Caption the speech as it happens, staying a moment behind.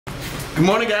Good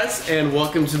morning, guys, and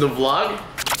welcome to the vlog.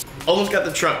 Almost got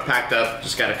the truck packed up,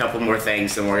 just got a couple more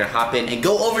things, and we're gonna hop in and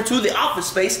go over to the office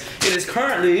space. It is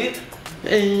currently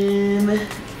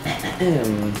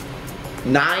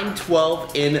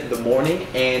 9:12 in the morning,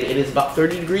 and it is about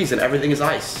 30 degrees, and everything is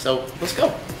ice. So let's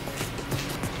go.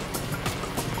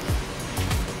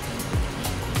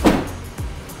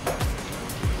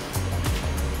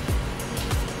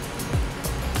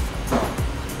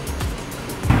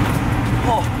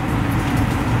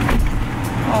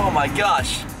 Oh my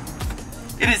gosh,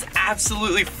 it is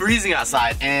absolutely freezing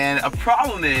outside, and a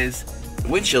problem is the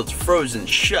windshield's frozen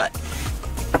shut.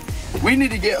 We need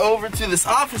to get over to this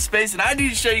office space, and I need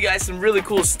to show you guys some really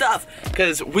cool stuff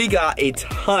because we got a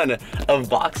ton of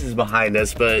boxes behind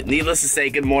us. But needless to say,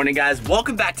 good morning, guys.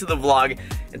 Welcome back to the vlog,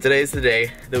 and today is the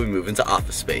day that we move into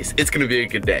office space. It's gonna be a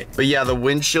good day. But yeah, the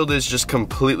windshield is just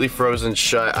completely frozen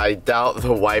shut. I doubt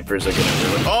the wipers are gonna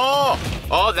do it. Oh,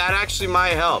 that actually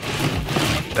might help.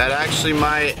 That actually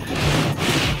might,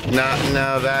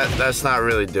 no, that's not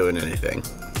really doing anything.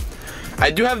 I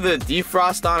do have the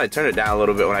defrost on. I turned it down a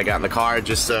little bit when I got in the car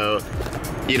just so,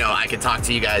 you know, I could talk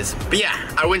to you guys. But yeah,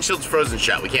 our windshield's frozen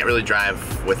shut. We can't really drive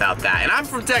without that. And I'm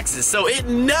from Texas, so it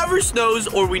never snows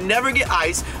or we never get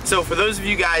ice. So for those of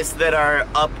you guys that are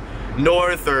up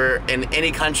north or in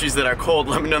any countries that are cold,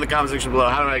 let me know in the comment section below.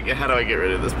 How do I get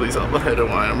rid of this? Please help. I don't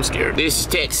want it. I'm scared. This is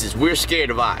Texas. We're scared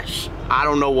of ice. I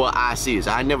don't know what ice is.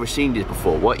 I've never seen this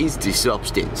before. What is this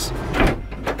substance?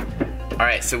 All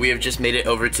right, so we have just made it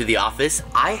over to the office.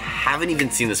 I haven't even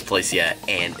seen this place yet,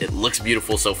 and it looks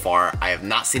beautiful so far. I have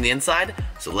not seen the inside,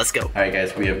 so let's go. All right,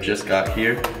 guys, we have just got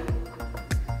here.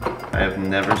 I have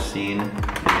never seen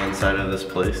the inside of this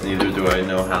place. Neither do I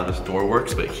know how this door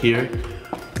works, but here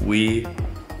we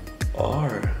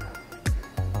are.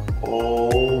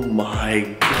 Oh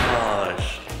my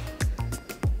gosh.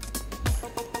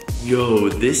 Yo,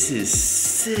 this is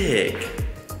sick.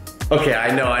 Okay,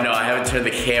 I know, I haven't turned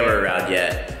the camera around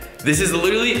yet. This is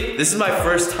my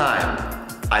first time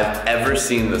I've ever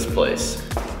seen this place.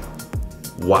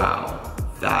 Wow,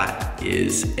 that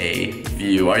is a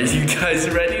view. Are you guys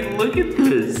ready? Look at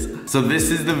this. So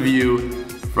this is the view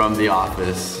from the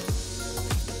office.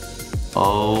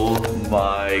 Oh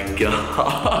my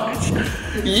gosh.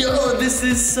 Yo, this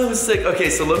is so sick. Okay,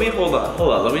 so hold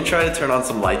on. Let me try to turn on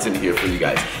some lights in here for you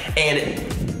guys. And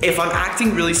if I'm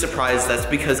acting really surprised, that's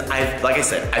because like I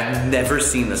said, I've never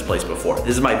seen this place before.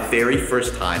 This is my very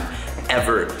first time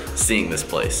ever seeing this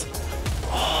place.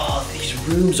 Oh, these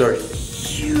rooms are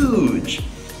huge.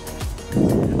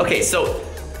 Okay, so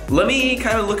let me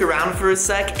kind of look around for a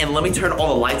sec and let me turn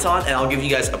all the lights on and I'll give you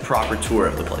guys a proper tour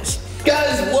of the place.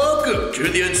 Guys, welcome to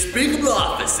the Unspeakable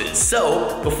offices.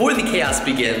 So, before the chaos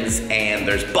begins and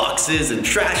there's boxes and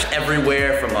trash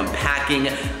everywhere from unpacking,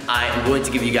 I am going to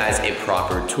give you guys a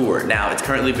proper tour. Now, it's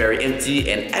currently very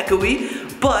empty and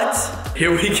echoey, but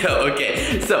here we go.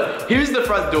 Okay, so here's the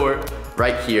front door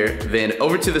right here. Then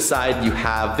over to the side, you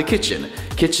have the kitchen.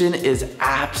 Kitchen is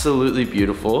absolutely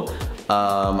beautiful.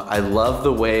 I love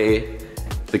the way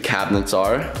the cabinets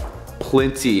are.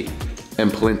 Plenty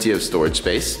of storage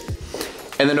space.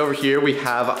 And then over here we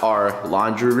have our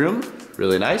laundry room,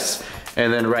 really nice.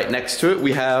 And then right next to it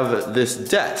we have this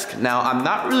desk. Now I'm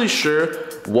not really sure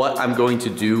what I'm going to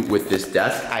do with this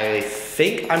desk. I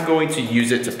think I'm going to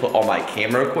use it to put all my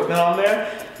camera equipment on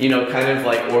there. You know, kind of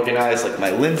like organize like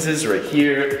my lenses right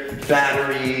here,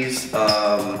 batteries,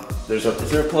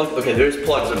 is there a plug? Okay, there's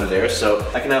plugs under there. So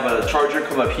I can have a charger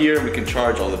come up here and we can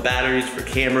charge all the batteries for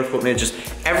camera equipment, just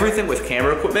everything with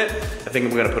camera equipment. I think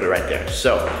I'm gonna put it right there.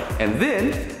 So, and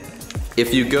then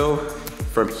if you go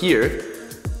from here,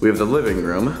 we have the living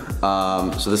room.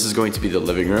 So this is going to be the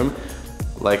living room.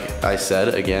 Like I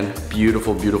said, again,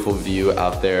 beautiful, beautiful view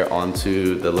out there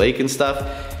onto the lake and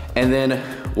stuff. And then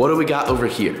what do we got over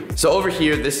here? So over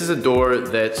here, this is a door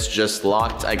that's just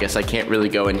locked. I guess I can't really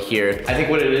go in here. I think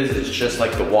what it is just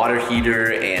like the water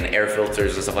heater and air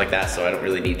filters and stuff like that. So I don't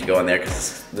really need to go in there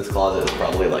because this closet is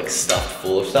probably like stuffed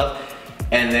full of stuff.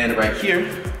 And then right here,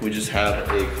 we just have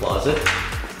a closet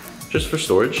just for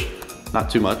storage, not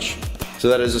too much. So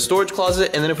that is a storage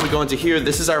closet. And then if we go into here,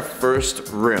 this is our first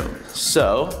room.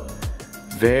 So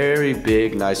very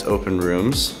big, nice open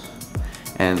rooms.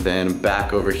 And then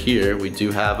back over here, we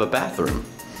do have a bathroom.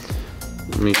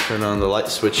 Let me turn on the light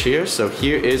switch here. So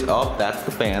here is, oh, that's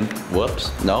the fan.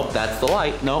 Whoops, nope, that's the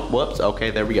light. Nope, whoops,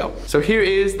 okay, there we go. So here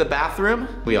is the bathroom.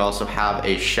 We also have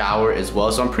a shower as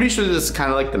well. So I'm pretty sure this is kind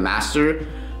of like the master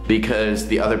because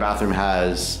the other bathroom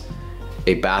has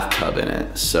a bathtub in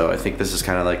it. So I think this is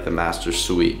kind of like the master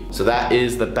suite. So that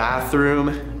is the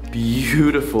bathroom.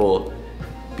 Beautiful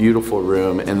beautiful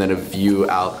room and then a view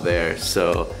out there.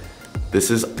 So this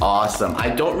is awesome.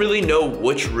 I don't really know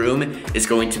which room is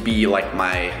going to be like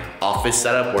my office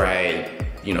setup where I,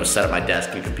 you know, set up my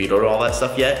desk and computer and all that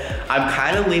stuff yet. I'm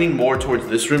kind of leaning more towards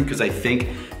this room because I think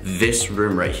this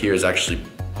room right here is actually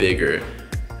bigger.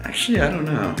 Actually, I don't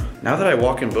know. Now that I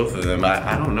walk in both of them,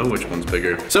 I don't know which one's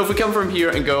bigger. So if we come from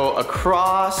here and go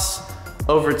across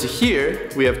over to here,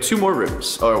 we have 2 more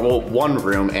rooms, or well, 1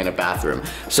 room and a bathroom.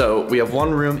 So we have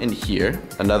 1 room in here,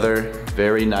 another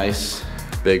very nice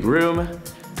big room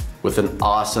with an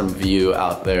awesome view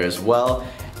out there as well.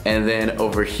 And then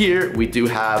over here, we do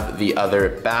have the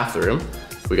other bathroom.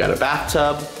 We got a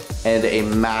bathtub and a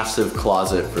massive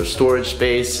closet for storage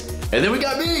space. And then we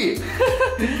got me!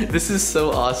 This is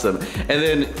so awesome. And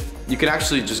then you can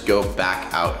actually just go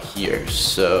back out here.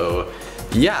 So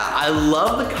yeah, I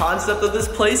love the concept of this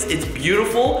place. It's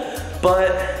beautiful,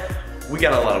 but we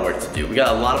got a lot of work to do. We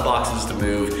got a lot of boxes to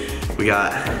move. We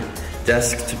got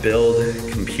desk to build,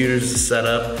 computers to set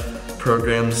up,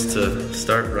 programs to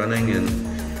start running, and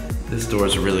this door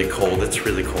is really cold. It's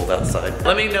really cold outside.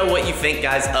 Let me know what you think,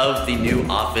 guys, of the new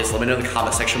office. Let me know in the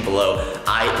comment section below.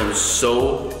 I am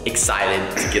so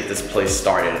excited to get this place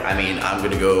started. I mean, I'm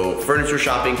gonna go furniture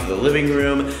shopping for the living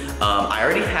room. I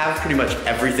already have pretty much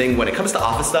everything. When it comes to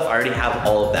office stuff, I already have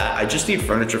all of that. I just need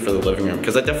furniture for the living room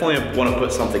because I definitely want to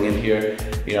put something in here.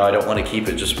 You know, I don't want to keep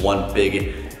it just one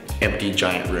big, empty,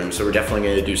 giant room. So we're definitely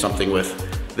gonna do something with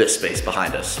this space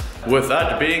behind us. With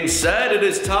that being said, it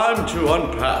is time to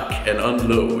unpack and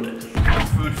unload.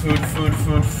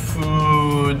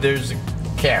 Food. There's a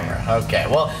camera. Okay,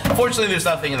 well, fortunately there's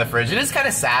nothing in the fridge. It is kind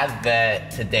of sad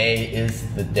that today is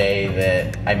the day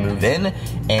that I move in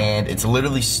and it's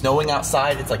literally snowing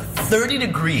outside. It's like 30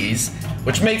 degrees,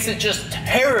 which makes it just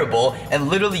terrible. And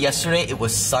literally yesterday it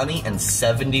was sunny and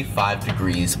 75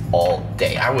 degrees all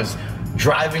day. I was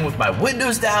driving with my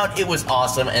windows down. It was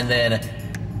awesome. And then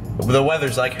the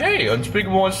weather's like, hey,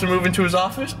 Unspeakable wants to move into his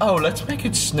office. Oh, let's make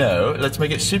it snow. Let's make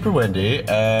it super windy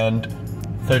and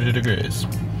 30 degrees.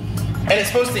 And it's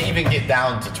supposed to even get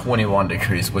down to 21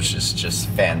 degrees, which is just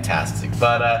fantastic.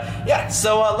 But yeah,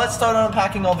 so let's start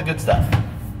unpacking all the good stuff.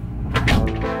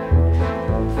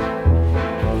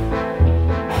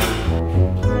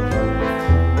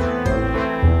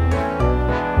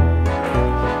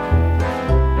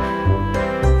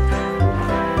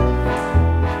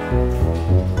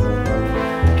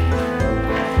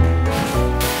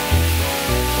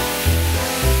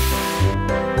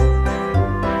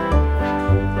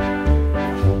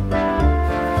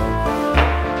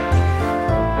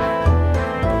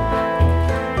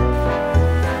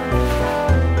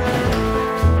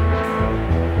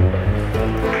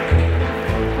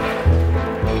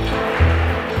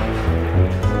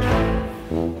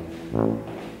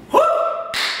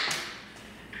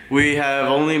 We have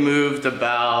only moved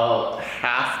about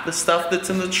half the stuff that's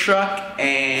in the truck,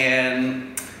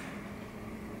 and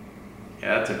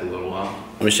yeah, that took a little while.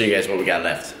 Let me show you guys what we got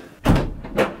left.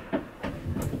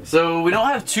 So we don't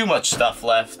have too much stuff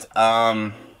left. I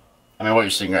mean, what you're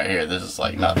seeing right here, this is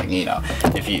like nothing, you know.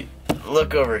 If you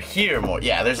look over here more,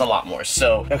 yeah, there's a lot more.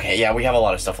 So, okay, yeah, we have a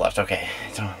lot of stuff left. Okay,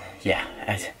 so, yeah,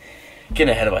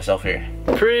 getting ahead of myself here.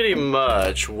 Pretty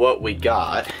much what we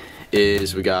got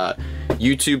is we got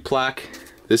YouTube plaque.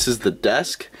 This is the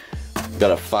desk. We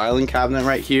got a filing cabinet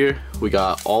right here. We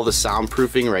got all the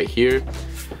soundproofing right here.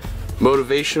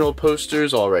 Motivational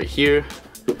posters all right here.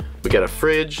 We got a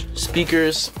fridge,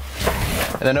 speakers,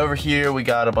 and then over here we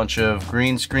got a bunch of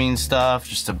green screen stuff,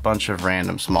 just a bunch of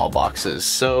random small boxes.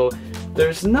 So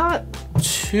there's not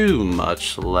too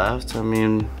much left. I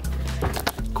mean,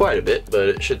 quite a bit, but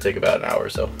it should take about an hour or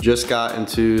so. Just got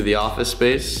into the office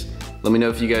space. Let me know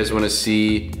if you guys want to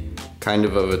see kind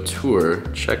of a tour.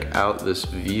 Check out this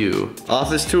view.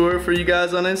 Office tour for you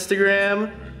guys on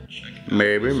Instagram.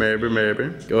 Maybe.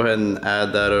 Go ahead and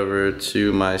add that over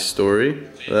to my story.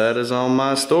 That is on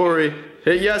my story.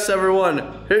 Hit yes,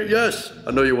 everyone. Hit yes.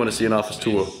 I know you want to see an office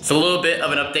tour. So a little bit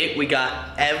of an update. We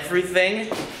got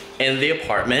everything in the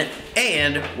apartment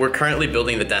and we're currently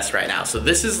building the desk right now. So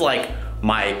this is like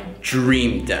my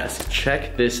dream desk.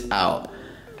 Check this out.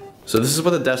 So this is what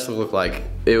the desk will look like.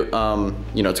 It,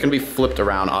 you know, it's gonna be flipped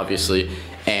around obviously,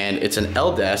 and it's an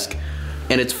L desk,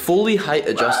 and it's fully height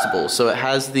adjustable. So it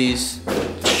has these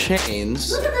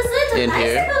chains in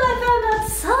here. Look at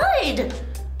this little bicycle I found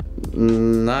outside.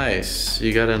 Nice.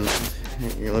 You got an,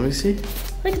 here, let me see.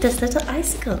 Look at this little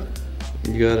icicle.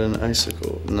 You got an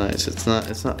icicle. Nice. It's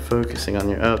not focusing on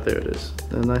your. Oh, there it is.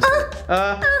 Nice.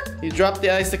 You dropped the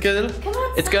icicle. Come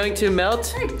on. It's going to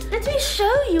melt. Let me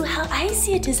show you how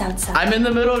icy it is outside. I'm in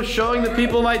the middle of showing the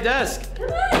people my desk.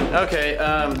 Come on. Okay,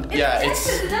 yeah,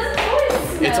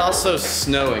 it's also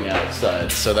snowing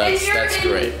outside, so that's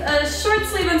great. A short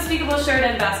sleeve Unspeakable shirt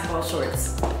and basketball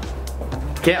shorts.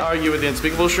 Can't argue with the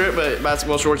Unspeakable shirt, but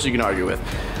basketball shorts you can argue with.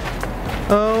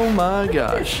 Oh my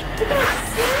gosh.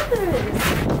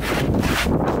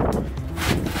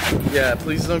 Yeah,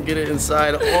 please don't get it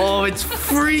inside. Oh, it's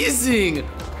freezing.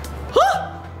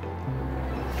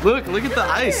 Look at the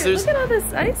ice. Look at all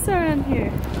this ice around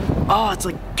here. Oh, it's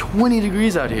like 20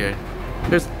 degrees out here.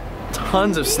 There's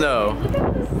tons of snow. Look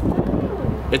at the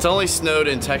snow. It's only snowed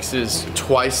in Texas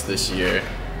twice this year.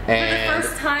 And for the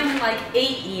first time in like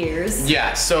 8 years.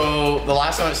 Yeah, so the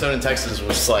last time it snowed in Texas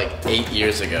was like 8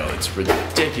 years ago. It's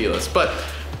ridiculous. But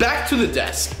back to the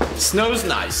desk. Snow's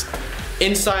nice.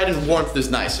 Inside and warmth is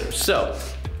nicer. So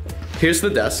here's the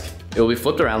desk. It will be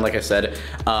flipped around, like I said,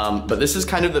 but this is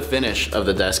kind of the finish of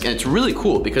the desk, and it's really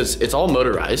cool because it's all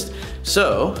motorized.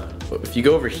 So, if you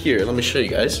go over here, let me show you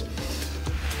guys.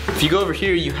 If you go over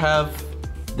here, you have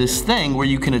this thing where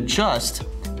you can adjust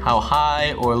how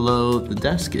high or low the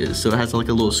desk is. So it has like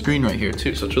a little screen right here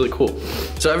too, so it's really cool.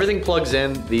 So everything plugs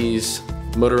in, these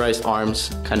motorized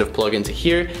arms kind of plug into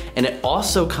here, and it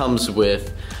also comes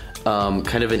with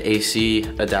kind of an AC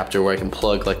adapter where I can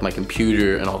plug like my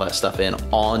computer and all that stuff in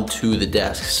onto the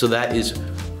desk. So that is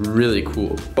really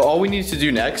cool. But all we need to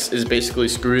do next is basically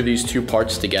screw these two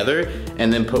parts together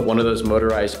and then put one of those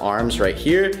motorized arms right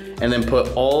here and then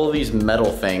put all these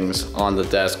metal things on the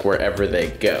desk wherever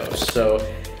they go. So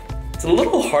it's a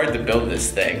little hard to build this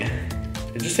thing.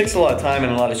 It just takes a lot of time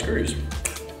and a lot of screws.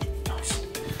 Nice.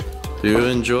 Do you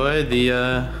enjoy the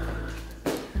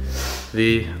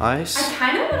ice? I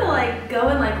kind of want to like go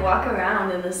and like walk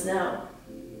around in the snow.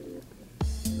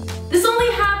 This only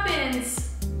happens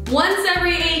once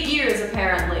every 8 years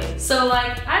apparently. So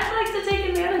like, I'd like to take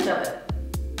advantage of it.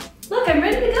 Look, I'm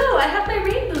ready to go. I have my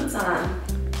rain boots on.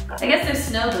 I guess they're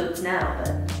snow boots now, but.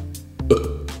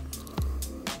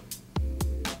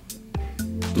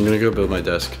 I'm gonna go build my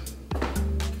desk.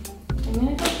 I'm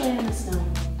gonna go play in the snow.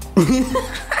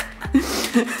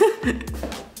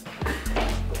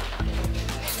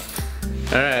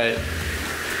 Alright.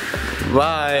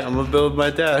 Bye, I'm gonna build my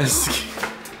desk.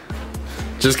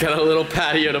 Just got a little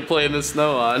patio to play in the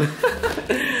snow on.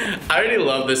 I already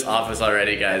love this office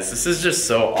already, guys. This is just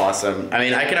so awesome. I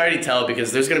mean, I can already tell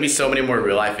because there's gonna be so many more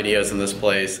real life videos in this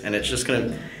place, and it's just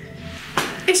gonna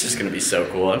be so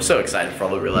cool. I'm so excited for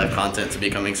all the real life content to be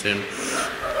coming soon.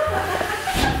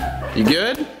 You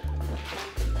good?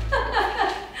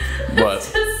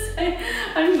 What?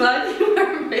 I'm glad you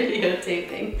were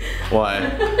videotaping. Why?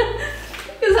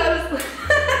 Because I was.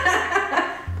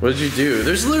 What did you do?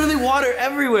 There's literally water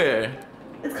everywhere.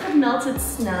 It's called melted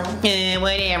snow.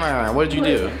 Whatever. What did you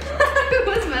do? I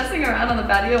was messing around on the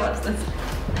patio. Watch this.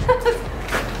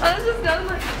 I was just going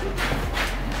like.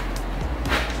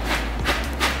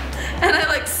 And I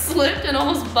like slipped and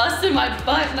almost busted my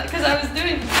butt because I was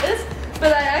doing this,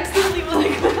 but I accidentally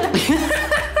like.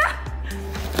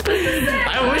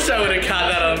 I wish I would have caught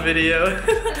that on video.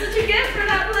 That's what you get for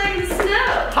not playing the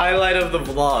snow. Highlight of the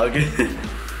vlog.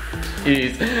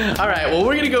 Jeez. All right, well,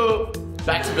 we're gonna go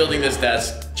back to building this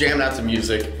desk, jam out some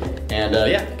music, and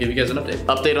yeah, give you guys an update.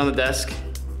 Update on the desk.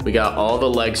 We got all the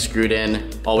legs screwed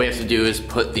in. All we have to do is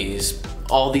put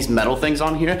all these metal things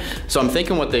on here. So I'm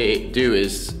thinking what they do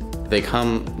is they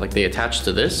come, like they attach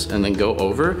to this and then go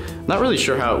over. Not really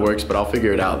sure how it works, but I'll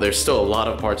figure it out. There's still a lot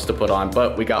of parts to put on,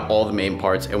 but we got all the main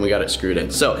parts and we got it screwed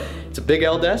in. So it's a big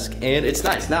L desk and it's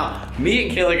nice. Now, me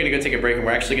and Kayla are gonna go take a break and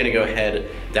we're actually gonna go head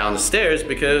down the stairs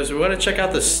because we wanna check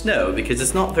out the snow because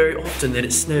it's not very often that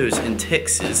it snows in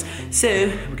Texas. So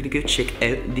we're gonna go check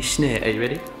out the snow. Are you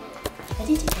ready?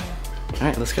 Ready to go. All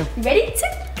right, let's go. Ready to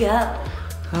go.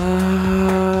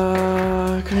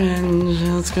 Cringe,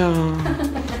 let's go.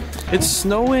 It's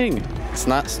snowing. It's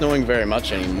not snowing very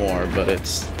much anymore, but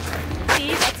it's,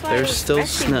 See, that's why there's still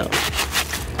snow.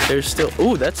 There's still,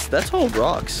 ooh, that's all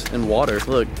rocks and water,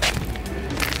 look.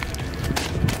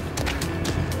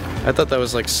 I thought that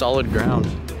was like solid ground.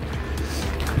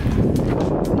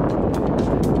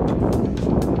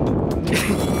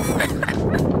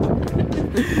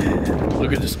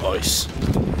 Look at this ice.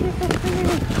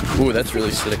 Ooh, that's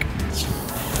really sick. It's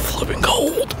flipping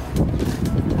cold.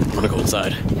 I'm gonna go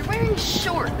inside. You're wearing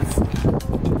shorts.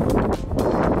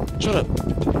 Shut up.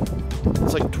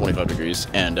 It's like 25 degrees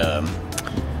and yeah,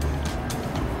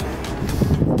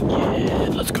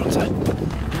 let's go inside.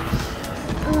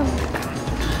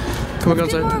 Come on, go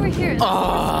inside. More over here.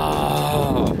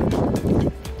 Oh.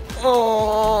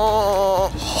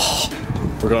 Oh.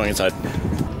 We're going inside.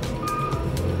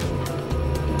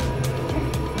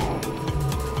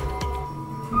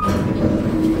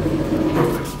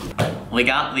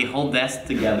 got the whole desk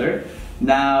together.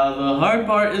 Now the hard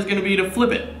part is gonna be to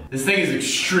flip it. This thing is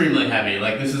extremely heavy.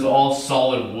 Like, this is all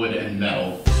solid wood and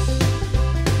metal.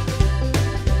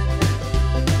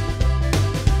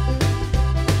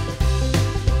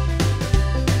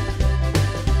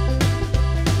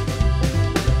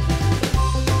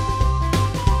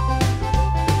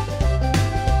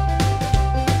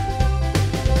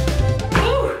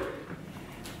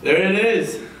 There it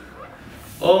is.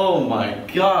 Oh my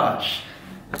gosh.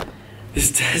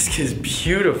 This desk is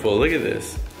beautiful. Look at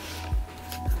this.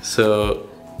 So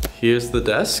here's the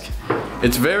desk.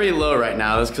 It's very low right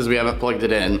now. That's because we haven't plugged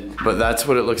it in, but that's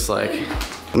what it looks like.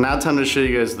 Now time to show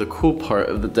you guys the cool part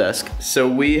of the desk. So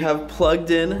we have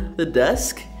plugged in the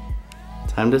desk.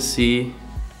 Time to see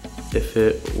if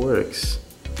it works.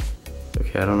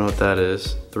 Okay, I don't know what that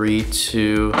is. 3,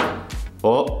 2,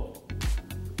 oh.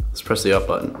 Let's press the up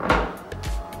button.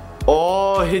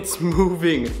 Oh, it's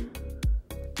moving.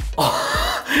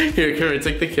 Oh, here, come here,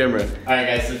 take the camera. All right,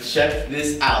 guys, so check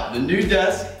this out. The new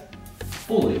desk,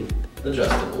 fully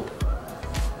adjustable.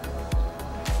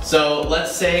 So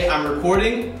let's say I'm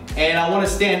recording and I want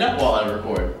to stand up while I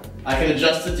record. I can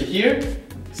adjust it to here,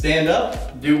 stand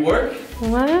up, do work.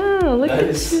 Wow, look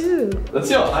at you. Let's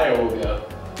see how high it will go.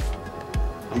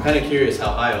 I'm kind of curious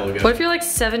how high it will go. What if you're like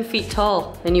 7 feet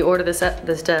tall and you order this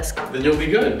desk? Then you'll be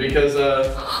good because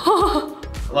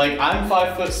like I'm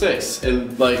 5'6"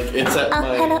 and like it's at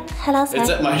my it's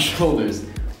at my shoulders.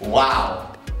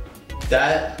 Wow,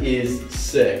 that is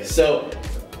sick. So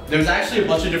there's actually a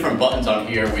bunch of different buttons on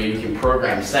here where you can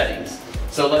program settings.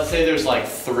 So let's say there's like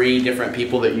 3 different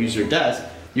people that use your desk.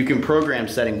 You can program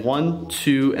setting 1,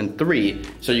 2, and 3,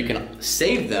 so you can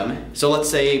save them. So let's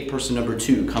say person number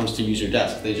 2 comes to use your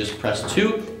desk. They just press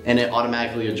 2, and it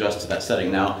automatically adjusts to that setting.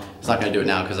 Now, it's not gonna do it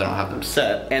now because I don't have them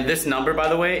set. And this number, by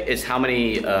the way, is how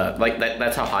many,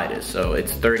 that's how high it is. So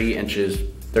it's 30 inches,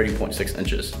 30.6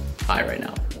 inches high right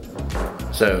now.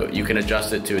 So you can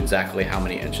adjust it to exactly how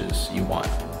many inches you want.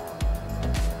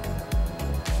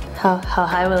 How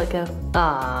high will it go?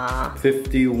 Ah.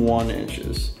 51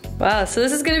 inches. Wow, so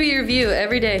this is gonna be your view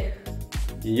every day.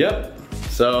 Yep.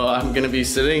 So I'm gonna be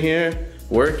sitting here,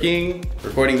 working,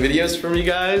 recording videos from you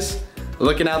guys,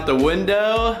 looking out the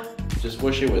window. Just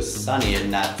wish it was sunny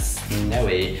and not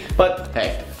snowy. But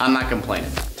hey, I'm not complaining.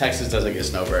 Texas doesn't get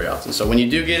snow very often, so when you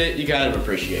do get it, you kind of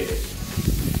appreciate it.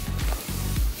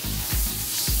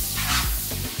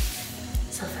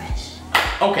 So fresh.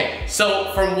 Okay,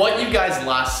 so from what you guys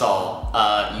last saw,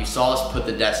 you saw us put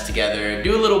the desk together,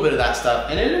 do a little bit of that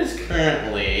stuff, and it is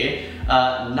currently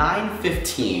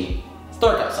 9:15. It's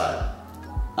dark outside.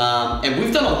 And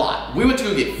we've done a lot. We went to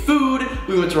go get food,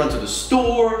 we went to run to the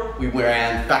store, we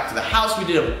ran back to the house, we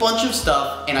did a bunch of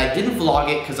stuff, and I didn't vlog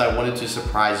it because I wanted to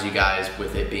surprise you guys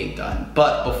with it being done.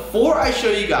 But before I show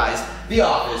you guys the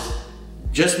office,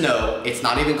 just know it's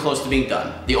not even close to being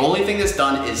done. The only thing that's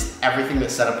done is everything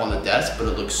that's set up on the desk, but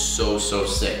it looks so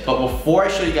sick. But before I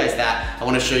show you guys that, I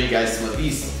want to show you guys some of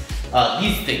these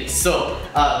things. So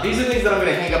these are things that I'm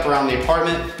gonna hang up around the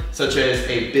apartment, such as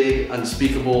a big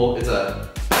Unspeakable, it's a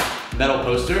metal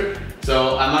poster.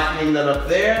 So I might hang that up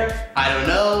there. I don't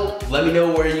know. Let me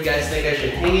know where you guys think I should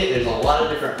hang it. There's a lot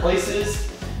of different places.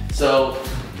 So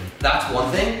that's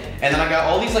one thing. And then I got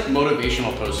all these like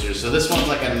motivational posters. So this one's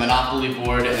like a Monopoly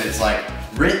board and it's like,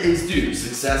 rent is due,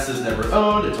 success is never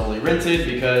owned, it's only rented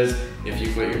because if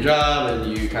you quit your job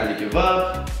and you kind of give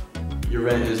up, your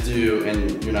rent is due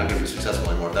and you're not gonna be successful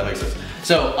anymore, if that makes sense.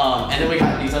 So, and then we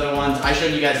got these other ones. I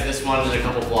showed you guys this one in a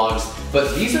couple vlogs,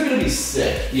 but these are gonna be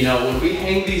sick. You know, when we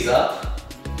hang these up,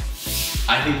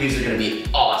 I think these are gonna be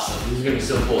awesome. These are gonna be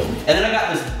so cool. And then I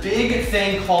got this big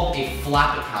thing called a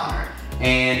flap counter.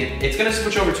 And it's gonna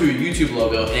switch over to a YouTube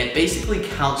logo and it basically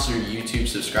counts your YouTube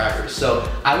subscribers. So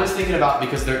I was thinking about,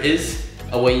 because there is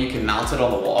a way you can mount it on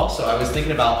the wall, so I was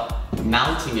thinking about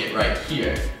mounting it right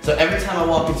here. So every time I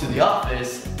walk into the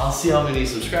office, I'll see how many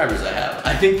subscribers I have.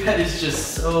 I think that is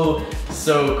just so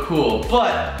cool.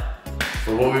 But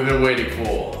for what we've been waiting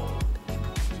for,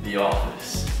 the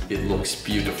office. It looks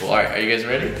beautiful. All right, are you guys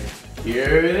ready?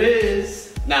 Here it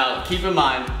is. Now, keep in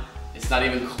mind, it's not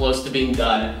even close to being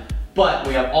done, but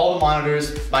we have all the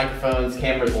monitors, microphones,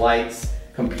 cameras, lights,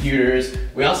 computers.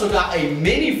 We also got a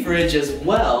mini fridge as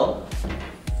well.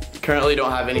 Currently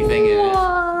don't have anything in it,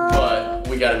 but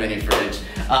we got a mini fridge.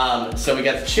 So we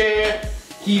got the chair,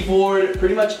 keyboard,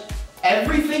 pretty much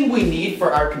everything we need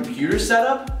for our computer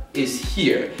setup is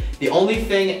here. The only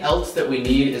thing else that we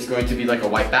need is going to be like a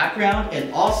white background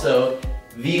and also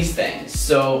these things.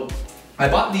 So I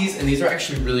bought these and these are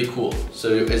actually really cool.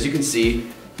 So as you can see,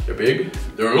 they're big,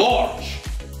 they're large,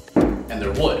 and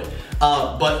they're wood.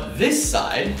 But this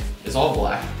side is all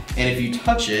black, and if you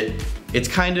touch it, it's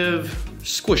kind of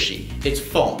squishy. It's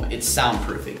foam, it's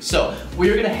soundproofing. So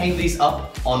we're gonna hang these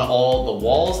up on all the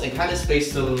walls and kind of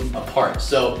space them apart.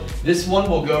 So this one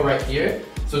will go right here.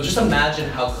 So just imagine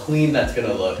how clean that's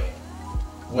gonna look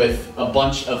with a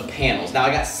bunch of panels. Now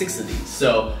I got 6 of these,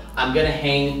 so I'm gonna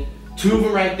hang 2 of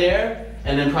them right there,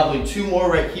 and then probably 2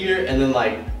 more right here, and then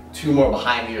like 2 more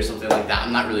behind me or something like that.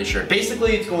 I'm not really sure.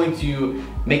 Basically, it's going to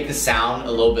make the sound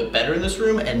a little bit better in this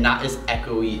room and not as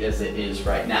echoey as it is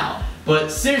right now.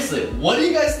 But seriously, what do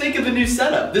you guys think of the new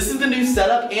setup? This is the new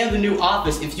setup and the new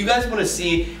office. If you guys want to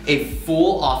see a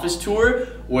full office tour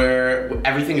where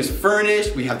everything is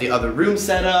furnished, we have the other room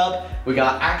set up, we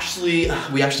actually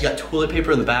got toilet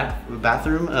paper in the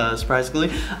bathroom, surprisingly.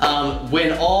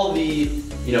 When all the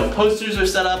posters are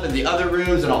set up in the other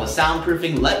rooms and all the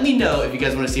soundproofing, let me know if you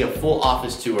guys want to see a full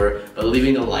office tour by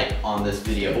leaving a like on this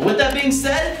video. But with that being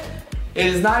said, it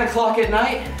is 9 o'clock at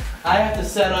night. I have to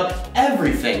set up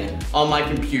everything on my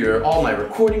computer, all my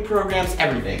recording programs,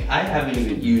 everything. I haven't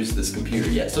even used this computer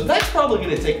yet, so that's probably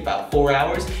gonna take about 4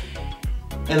 hours,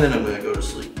 and then I'm gonna go to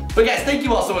sleep. But guys, thank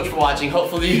you all so much for watching.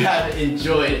 Hopefully you have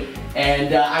enjoyed,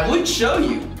 and I would show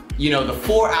you, the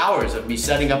 4 hours of me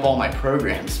setting up all my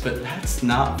programs, but that's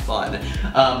not fun.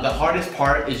 The hardest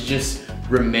part is just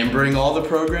remembering all the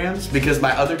programs because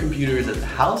my other computer is at the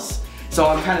house, so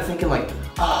I'm kind of thinking like,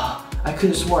 I could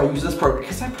have swore I used this program,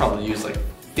 because I probably use like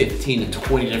 15 to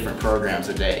 20 different programs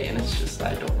a day, and it's just,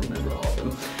 I don't remember all of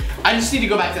them. I just need to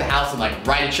go back to the house and like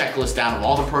write a checklist down of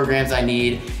all the programs I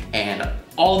need and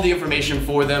all the information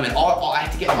for them, and I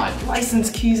have to get my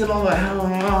license keys and all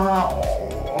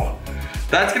that.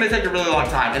 That's gonna take a really long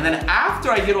time. And then after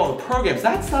I get all the programs,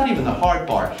 that's not even the hard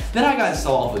part. Then I gotta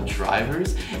install all the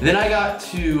drivers. Then I got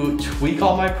to tweak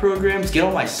all my programs, get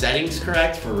all my settings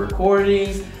correct for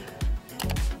recordings.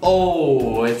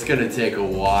 Oh, it's gonna take a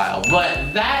while,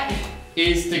 but that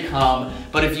is to come.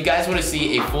 But if you guys wanna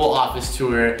see a full office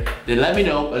tour, then let me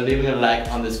know by leaving a like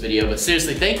on this video. But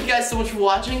seriously, thank you guys so much for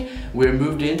watching. We're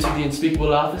moved into the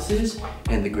Unspeakable offices,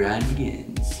 and the grind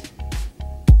begins.